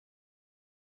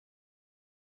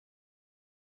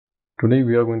Today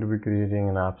we are going to be creating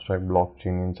an abstract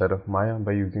blockchain inside of Maya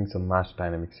by using some mesh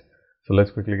dynamics. So let's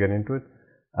quickly get into it.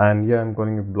 And yeah, I'm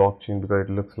calling it blockchain because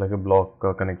it looks like a block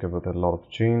connected with a lot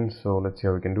of chains. So let's see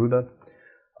how we can do that.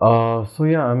 So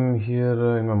yeah, I'm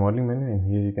here in my modeling menu,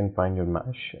 and here you can find your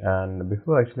mesh. And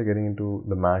before actually getting into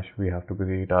the mesh, we have to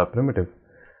create our primitive.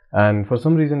 And for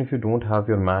some reason, if you don't have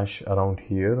your mesh around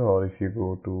here, or if you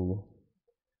go to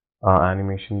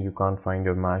animation, you can't find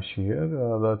your mesh here,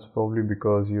 that's probably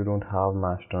because you don't have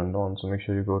mesh turned on. So make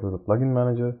sure you go to the plugin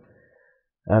manager,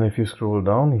 and if you scroll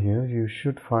down here, you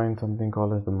should find something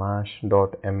called as the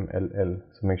mesh.mll.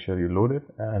 So make sure you load it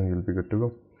and you'll be good to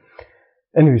go.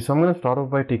 Anyway, so I'm going to start off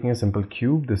by taking a simple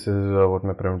cube. This is what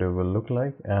my primitive will look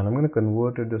like, and I'm going to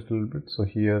convert it just a little bit. So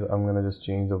here I'm going to just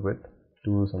change the width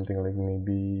to something like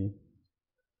maybe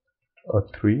a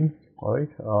 3. Alright,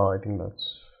 I think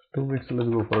that's too big, so let's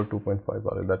go for a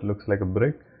 2.5. That looks like a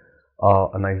brick,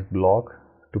 a nice block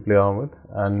to play around with.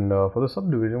 And for the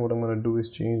subdivision, what I'm going to do is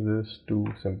change this to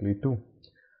simply 2.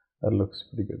 That looks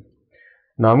pretty good.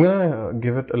 Now I'm going to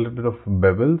give it a little bit of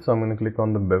bevel, so I'm going to click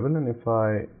on the bevel, and if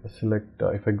I select,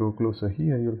 if I go closer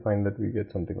here, you'll find that we get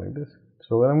something like this.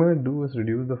 So what I'm going to do is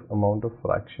reduce the amount of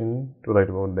fraction to right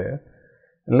about there,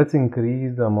 and let's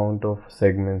increase the amount of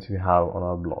segments we have on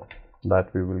our block.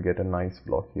 That we will get a nice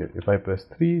block here. If I press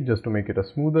 3 just to make it a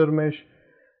smoother mesh,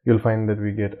 you'll find that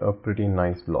we get a pretty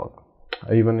nice block.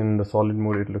 Even in the solid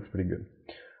mode, it looks pretty good.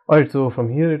 Alright, so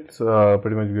from here it's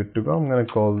pretty much good to go. I'm going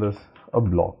to call this a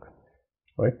block,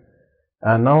 right?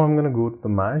 And now I'm going to go to the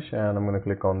mesh, and I'm going to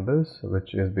click on this,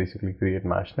 which is basically create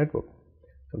mesh network.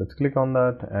 So let's click on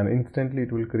that, and instantly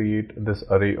it will create this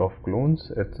array of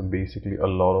clones. It's basically a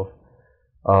lot of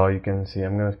you can see.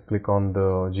 I'm going to click on the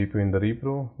GPU in the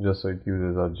repro just so it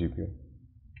uses our GPU.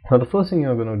 Now the first thing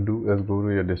you're going to do is go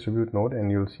to your distribute node,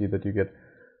 and you'll see that you get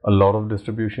a lot of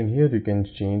distribution here. You can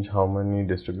change how many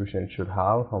distribution it should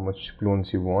have, how much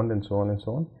clones you want, and so on and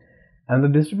so on. And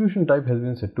the distribution type has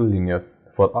been set to linear.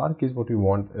 For our case, what we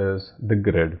want is the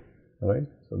grid, right?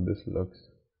 So this looks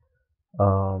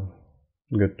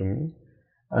good to me.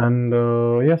 And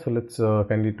yeah, so let's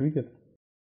kindly tweak it.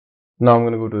 Now I'm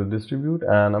going to go to the distribute,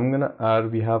 and I'm going to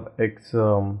add, we have X,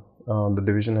 the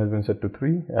division has been set to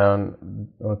 3, and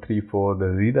 3 for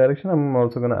the Z direction. I'm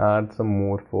also going to add some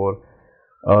more for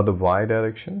the Y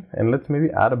direction, and let's maybe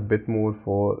add a bit more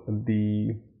for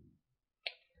the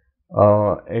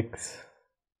X,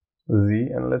 Z,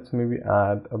 and let's maybe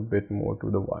add a bit more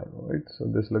to the Y, right?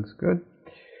 So this looks good,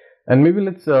 and maybe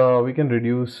let's we can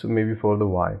reduce maybe for the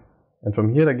Y. And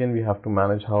from here again, we have to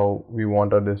manage how we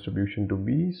want our distribution to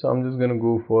be. So I'm just going to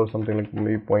go for something like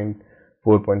maybe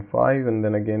 4.5, and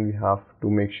then again we have to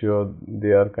make sure they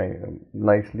are kind of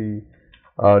nicely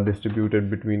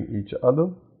distributed between each other.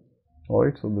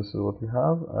 Alright, so this is what we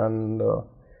have, and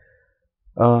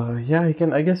yeah,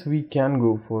 I guess we can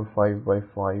go for 5 by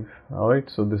 5. Alright,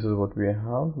 so this is what we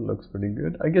have. Looks pretty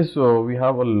good. I guess we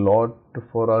have a lot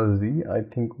for our Z. I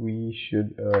think we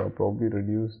should probably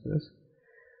reduce this.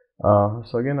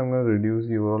 So again, I'm going to reduce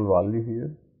the overall value here,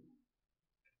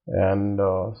 and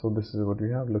so this is what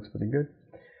we have. Looks pretty good.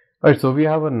 Alright, so we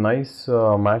have a nice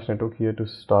mesh network here to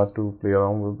start to play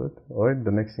around with it. Alright,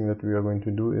 the next thing that we are going to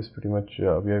do is pretty much we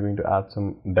are going to add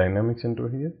some dynamics into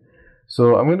here.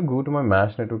 So I'm going to go to my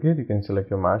mesh network here. You can select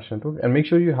your mesh network and make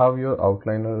sure you have your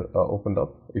outliner opened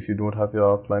up. If you don't have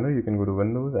your outliner, you can go to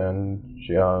Windows and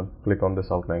click on this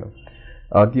outliner.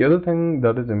 The other thing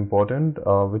that is important,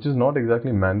 which is not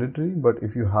exactly mandatory, but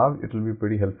if you have, it will be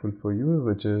pretty helpful for you,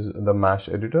 which is the mesh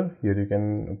editor. Here you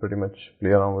can pretty much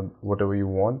play around with whatever you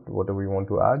want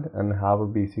to add, and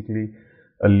have basically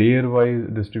a layer-wise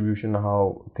distribution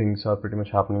how things are pretty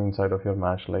much happening inside of your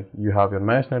mesh. Like you have your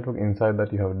mesh network, inside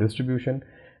that you have a distribution,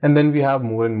 and then we have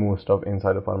more and more stuff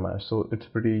inside of our mesh. So it's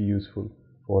pretty useful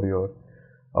for your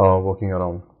working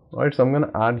around. Alright, so I'm going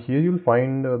to add here, you'll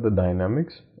find the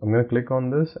dynamics. I'm going to click on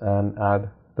this and add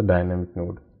the dynamic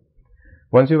node.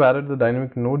 Once you've added the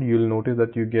dynamic node, you'll notice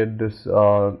that you get this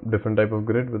different type of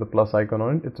grid with a plus icon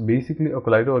on it. It's basically a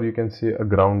collider, or you can say a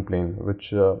ground plane,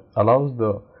 which allows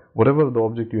whatever the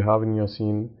object you have in your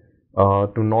scene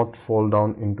to not fall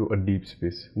down into a deep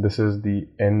space. This is the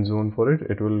end zone for it.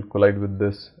 It will collide with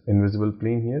this invisible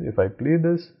plane here. If I play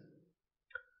this,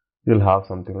 you'll have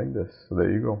something like this. So there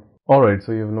you go. Alright,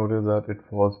 so you've noticed that it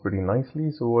falls pretty nicely.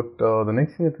 So what the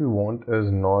next thing that we want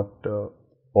is not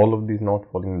all of these not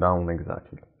falling down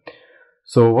exactly.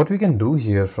 So what we can do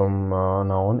here from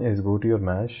now on is go to your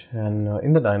mesh, and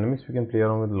in the dynamics we can play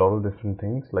around with a lot of different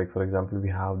things. Like for example, we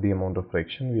have the amount of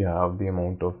friction, we have the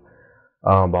amount of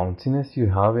bounciness you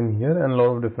have in here, and a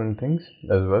lot of different things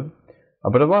as well.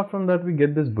 But apart from that, we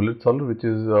get this bullet solver, which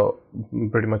is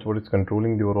pretty much what is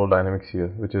controlling the overall dynamics here,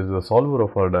 which is the solver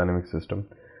of our dynamic system.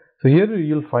 So here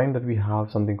you'll find that we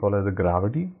have something called as the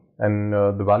gravity, and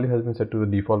the value has been set to the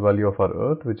default value of our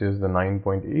earth, which is the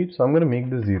 9.8. So I'm going to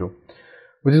make this 0,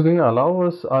 which is going to allow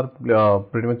us our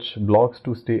pretty much blocks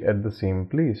to stay at the same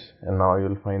place. And now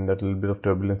you'll find that a little bit of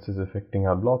turbulence is affecting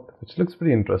our block, which looks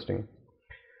pretty interesting.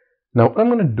 Now what I'm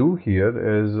going to do here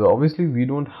is, obviously we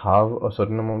don't have a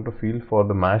certain amount of field for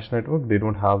the mesh network. They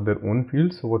don't have their own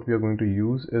field. So what we are going to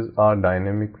use is our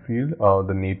dynamic field,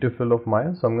 the native field of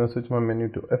Maya. So I'm going to switch my menu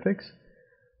to FX.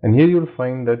 And here you'll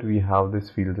find that we have this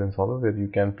fields and solver where you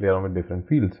can play around with different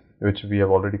fields, which we have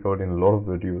already covered in a lot of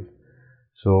videos.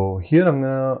 So here I'm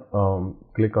gonna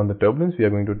click on the turbulence. We are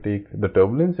going to take the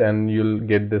turbulence and you'll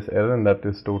get this error, and that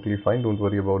is totally fine. Don't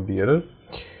worry about the error.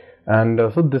 And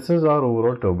so this is our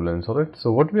overall turbulence. Alright,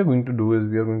 so what we are going to do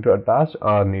is we are going to attach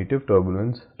our native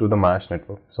turbulence to the mesh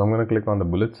network. So I'm going to click on the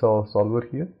bullet solver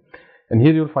here, and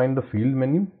here you'll find the field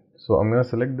menu. So I'm going to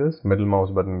select this middle mouse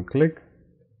button, click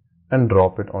and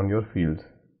drop it on your fields,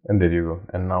 and there you go.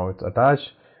 And now it's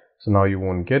attached. So now you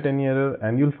won't get any error,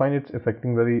 and you'll find it's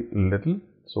affecting very little.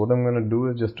 So what I'm going to do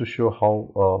is, just to show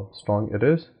how strong it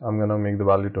is, I'm going to make the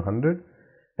value to 100,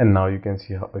 and now you can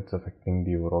see how it's affecting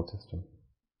the overall system.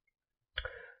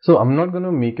 So I'm not going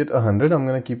to make it 100, I'm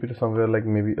going to keep it somewhere like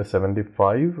maybe a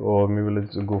 75, or maybe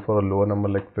let's go for a lower number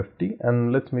like 50,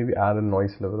 and let's maybe add a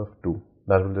noise level of 2.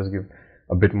 That will just give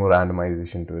a bit more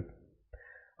randomization to it.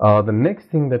 The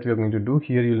next thing that we are going to do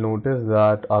here, you'll notice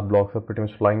that our blocks are pretty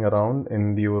much flying around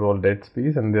in the overall dead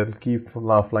space, and they'll keep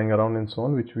flying around and so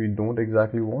on, which we don't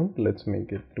exactly want. Let's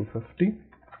make it 250.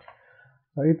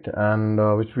 Right,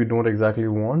 and which we don't exactly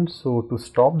want. So to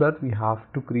stop that, we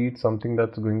have to create something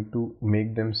that's going to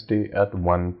make them stay at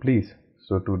one place.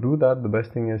 So to do that, the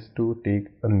best thing is to take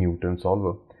a Newton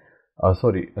solver,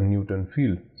 a Newton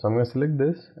field. So I'm going to select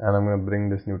this, and I'm going to bring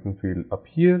this Newton field up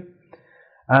here,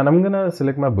 and I'm going to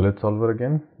select my bullet solver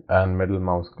again, and middle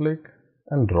mouse click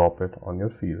and drop it on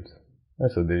your fields.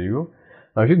 Right, so there you go.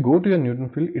 Now if you go to your Newton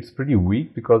field, it's pretty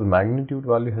weak because magnitude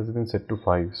value has been set to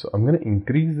 5. So I'm going to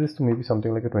increase this to maybe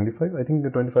something like a 25. I think the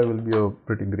 25 will be a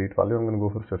pretty great value. I'm going to go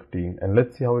for 15, and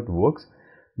let's see how it works.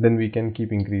 Then we can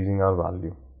keep increasing our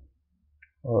value.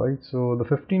 Alright, so the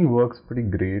 15 works pretty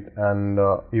great, and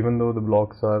even though the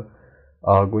blocks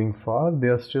are going far, they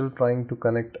are still trying to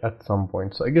connect at some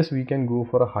point. So I guess we can go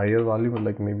for a higher value,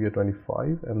 like maybe a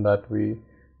 25, and that way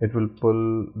it will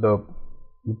pull, the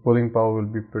pulling power will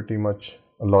be pretty much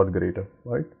a lot greater,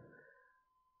 right?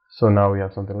 So now we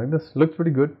have something like this. Looks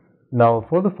pretty good. Now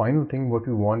for the final thing, what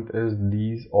we want is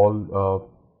these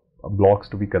all blocks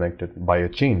to be connected by a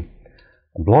chain,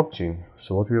 a blockchain.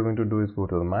 So what we are going to do is go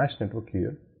to the mesh network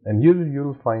here, and here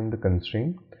you'll find the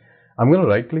constraint. I'm going to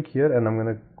right click here, and I'm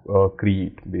going to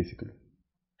create basically.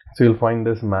 So you'll find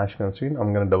this mesh constraint.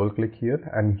 I'm going to double click here,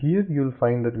 and here you'll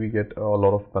find that we get a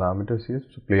lot of parameters here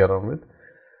to play around with.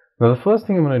 Now the first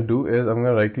thing I'm going to do is I'm going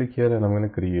to right click here, and I'm going to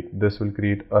create. This will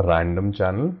create a random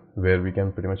channel where we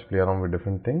can pretty much play around with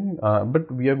different things,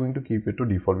 but we are going to keep it to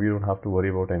default. We don't have to worry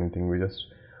about anything. We just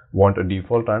want a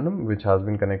default random which has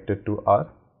been connected to our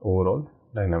overall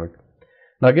dynamic.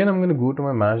 Now again, I'm going to go to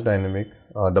my mesh dynamic,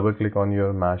 double click on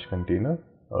your mesh container.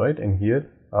 Alright, and here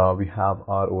we have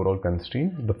our overall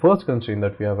constraint, the first constraint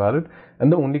that we have added,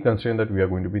 and the only constraint that we are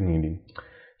going to be needing.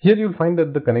 Here you'll find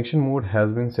that the connection mode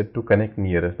has been set to connect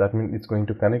nearest. That means it's going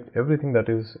to connect everything that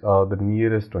is the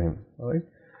nearest to him. Alright.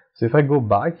 So if I go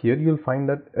back here, you'll find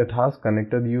that it has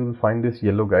connected. You'll find this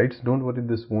yellow guides. Don't worry,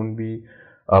 this won't be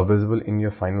visible in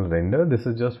your final render. This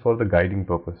is just for the guiding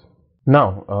purpose.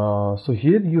 Now, so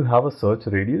here you have a search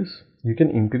radius. You can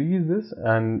increase this,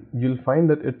 and you'll find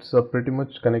that it's pretty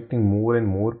much connecting more and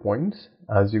more points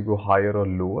as you go higher or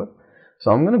lower. So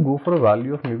I'm going to go for a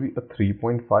value of maybe a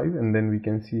 3.5, and then we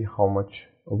can see how much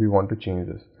we want to change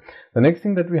this. The next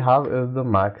thing that we have is the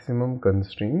maximum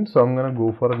constraint. So I'm going to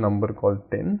go for a number called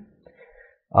 10.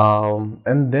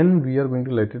 And then we are going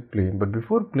to let it play. But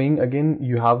before playing, again,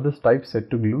 you have this type set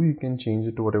to glue. You can change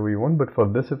it to whatever you want, but for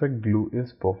this effect, glue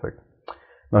is perfect.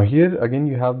 Now here again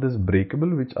you have this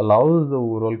breakable, which allows the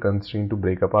overall constraint to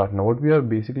break apart. Now what we are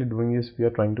basically doing is we are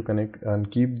trying to connect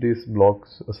and keep these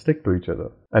blocks stick to each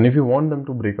other. And if you want them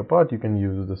to break apart, you can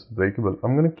use this breakable.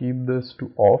 I'm going to keep this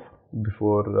to off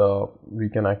before we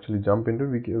can actually jump into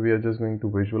it. We are just going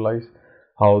to visualize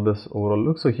how this overall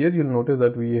looks. So here you'll notice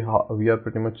that we are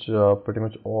pretty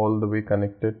much all the way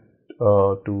connected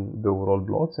to the overall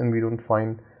blocks, and we don't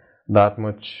find that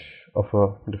much of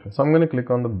a difference. So I'm going to click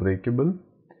on the breakable,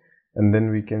 and then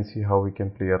we can see how we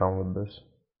can play around with this,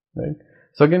 right?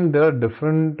 So again, there are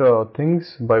different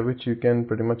things by which you can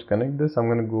pretty much connect this. I'm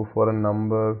going to go for a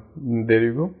number. There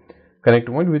you go. Connect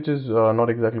point, which is not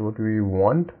exactly what we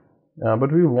want.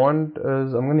 But we want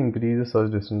is, I'm going to increase the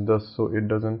search distance just so it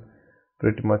doesn't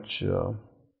pretty much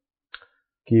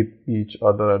keep each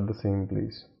other at the same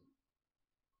place.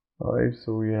 Alright,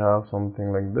 so we have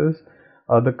something like this.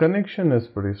 The connection is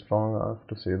pretty strong, I have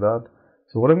to say that.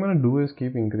 So what I'm going to do is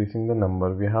keep increasing the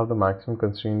number. We have the maximum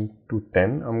constraint to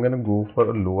 10. I'm going to go for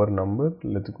a lower number.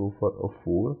 Let's go for a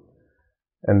 4.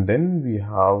 And then we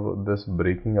have this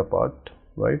breaking apart,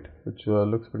 right, which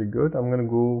looks pretty good. I'm going to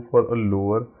go for a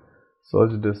lower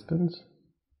search distance,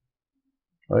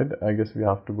 right. I guess we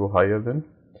have to go higher then.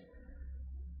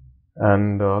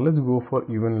 And let's go for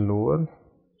even lower,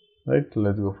 right.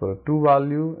 Let's go for a 2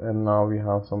 value, and now we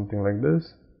have something like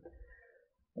this.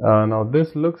 Now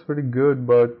this looks pretty good,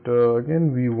 but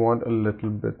again we want a little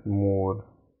bit more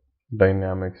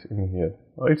dynamics in here.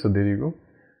 Alright, so there you go.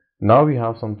 Now we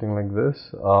have something like this,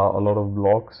 a lot of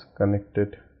blocks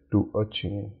connected to a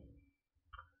chain,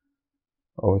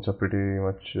 which are pretty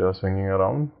much swinging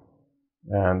around,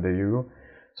 and there you go.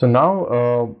 So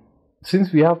now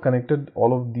since we have connected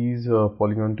all of these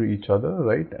polygon to each other,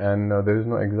 right, and there is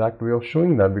no exact way of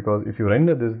showing that, because if you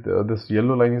render this, this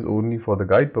yellow line is only for the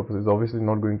guide purposes, obviously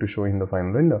not going to show in the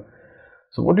final render.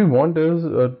 So what we want is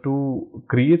to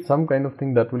create some kind of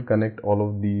thing that will connect all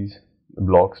of these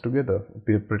blocks together.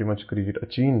 We pretty much create a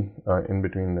chain in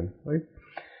between them, right?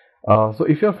 So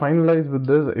if you are finalized with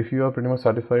this, if you are pretty much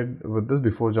satisfied with this,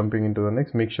 before jumping into the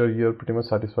next, make sure you are pretty much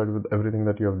satisfied with everything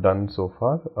that you have done so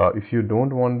far. If you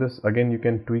don't want this, again you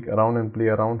can tweak around and play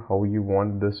around how you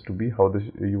want this to be, how this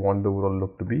you want the overall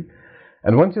look to be.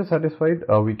 And once you're satisfied,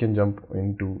 we can jump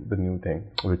into the new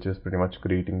thing, which is pretty much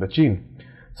creating the chain.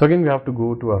 So again, we have to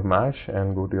go to our mesh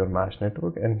and go to your mesh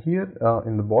network, and here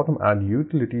in the bottom add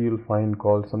utility, you'll find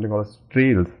something called as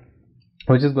trails,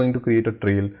 which is going to create a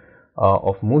trail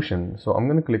of motion. So I'm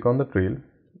going to click on the trail,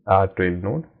 add trail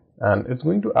node, and it's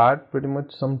going to add pretty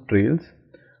much some trails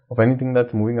of anything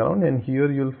that's moving around. And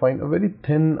here you'll find a very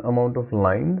thin amount of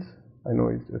lines. I know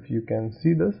if you can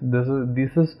see this, this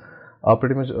is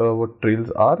pretty much what trails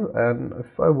are. And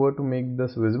if I were to make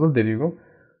this visible, there you go.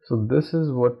 So this is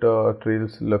what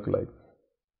trails look like,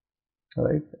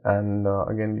 right? And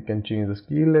again, you can change the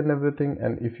scale and everything,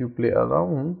 and if you play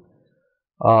around,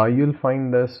 you'll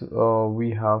find this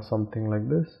we have something like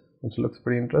this, which looks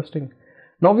pretty interesting.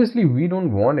 Now obviously we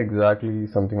don't want exactly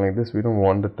something like this. We don't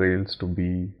want the trails to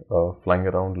be flying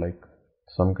around like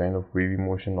some kind of wavy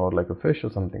motion or like a fish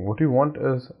or something. What we want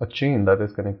is a chain that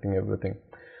is connecting everything.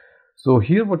 So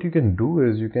here what you can do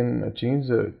is you can change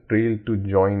the trail to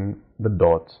join the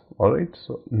dots. Alright,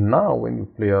 so now when you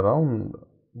play around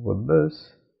with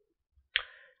this,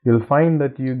 you'll find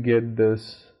that you get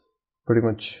this pretty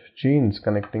much chains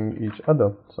connecting each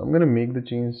other. So I'm going to make the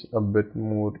chains a bit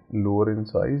more lower in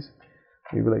size,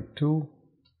 maybe like 2,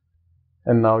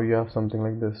 and now you have something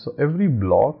like this. So every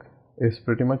block is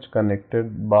pretty much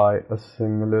connected by a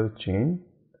similar chain,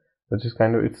 which is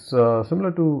kind of, it's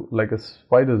similar to like a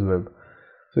spider's web.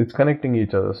 So it's connecting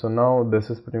each other. So now this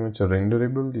is pretty much a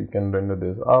renderable. You can render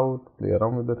this out, play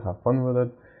around with it, have fun with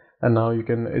it. And now you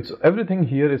can, it's everything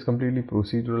here is completely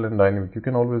procedural and dynamic. You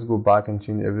can always go back and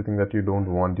change everything that you don't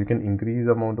want. You can increase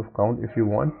the amount of count if you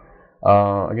want.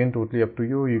 Again, totally up to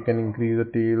you. You can increase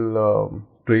the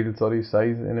trail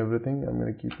size and everything. I'm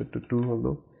going to keep it to 2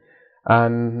 although.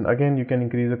 And again, you can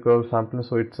increase the curve sampler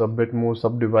so it's a bit more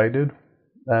subdivided.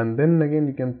 And then again,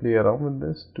 you can play around with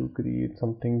this to create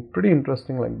something pretty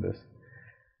interesting like this.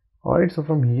 Alright, so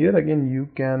from here again you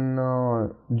can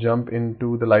jump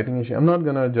into the lighting and shading. I'm not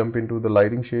gonna jump into the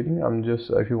lighting shading. I'm just,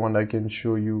 if you want, I can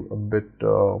show you a bit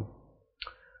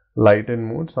light and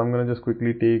mode. So I'm gonna just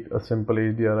quickly take a simple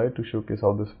HDRI to showcase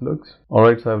how this looks.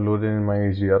 Alright, so I've loaded in my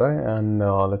HDRI, and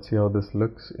let's see how this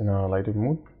looks in a lighted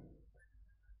mode.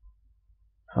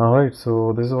 Alright,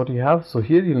 so this is what you have. So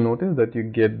here you'll notice that you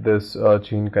get this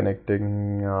chain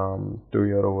connecting to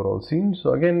your overall scene.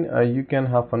 So again, you can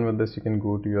have fun with this. You can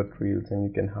go to your trails and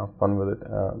you can have fun with it.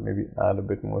 Maybe add a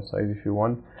bit more size if you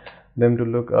want them to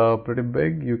look pretty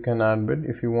big. You can add bit.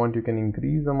 If you want, you can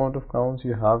increase the amount of counts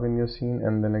you have in your scene,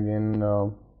 and then again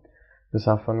just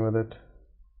have fun with it,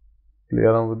 play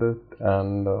around with it,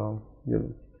 and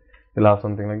you'll have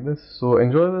something like this. So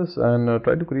enjoy this and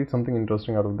try to create something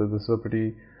interesting out of this. This is a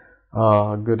pretty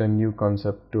good and new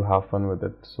concept to have fun with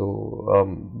it. So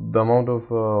the amount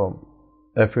of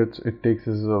efforts it takes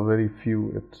is very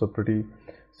few. It's a pretty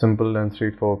simple and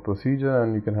straightforward procedure,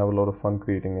 and you can have a lot of fun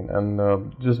creating it.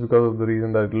 And just because of the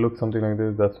reason that it looks something like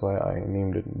this, that's why I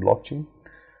named it BlockChain.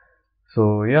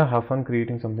 So yeah, have fun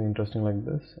creating something interesting like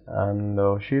this, and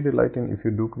share your light in. If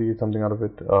you do create something out of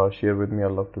it, share with me.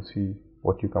 I'd love to see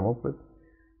what you come up with.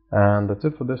 And that's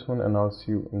it for this one, and I'll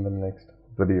see you in the next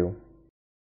video.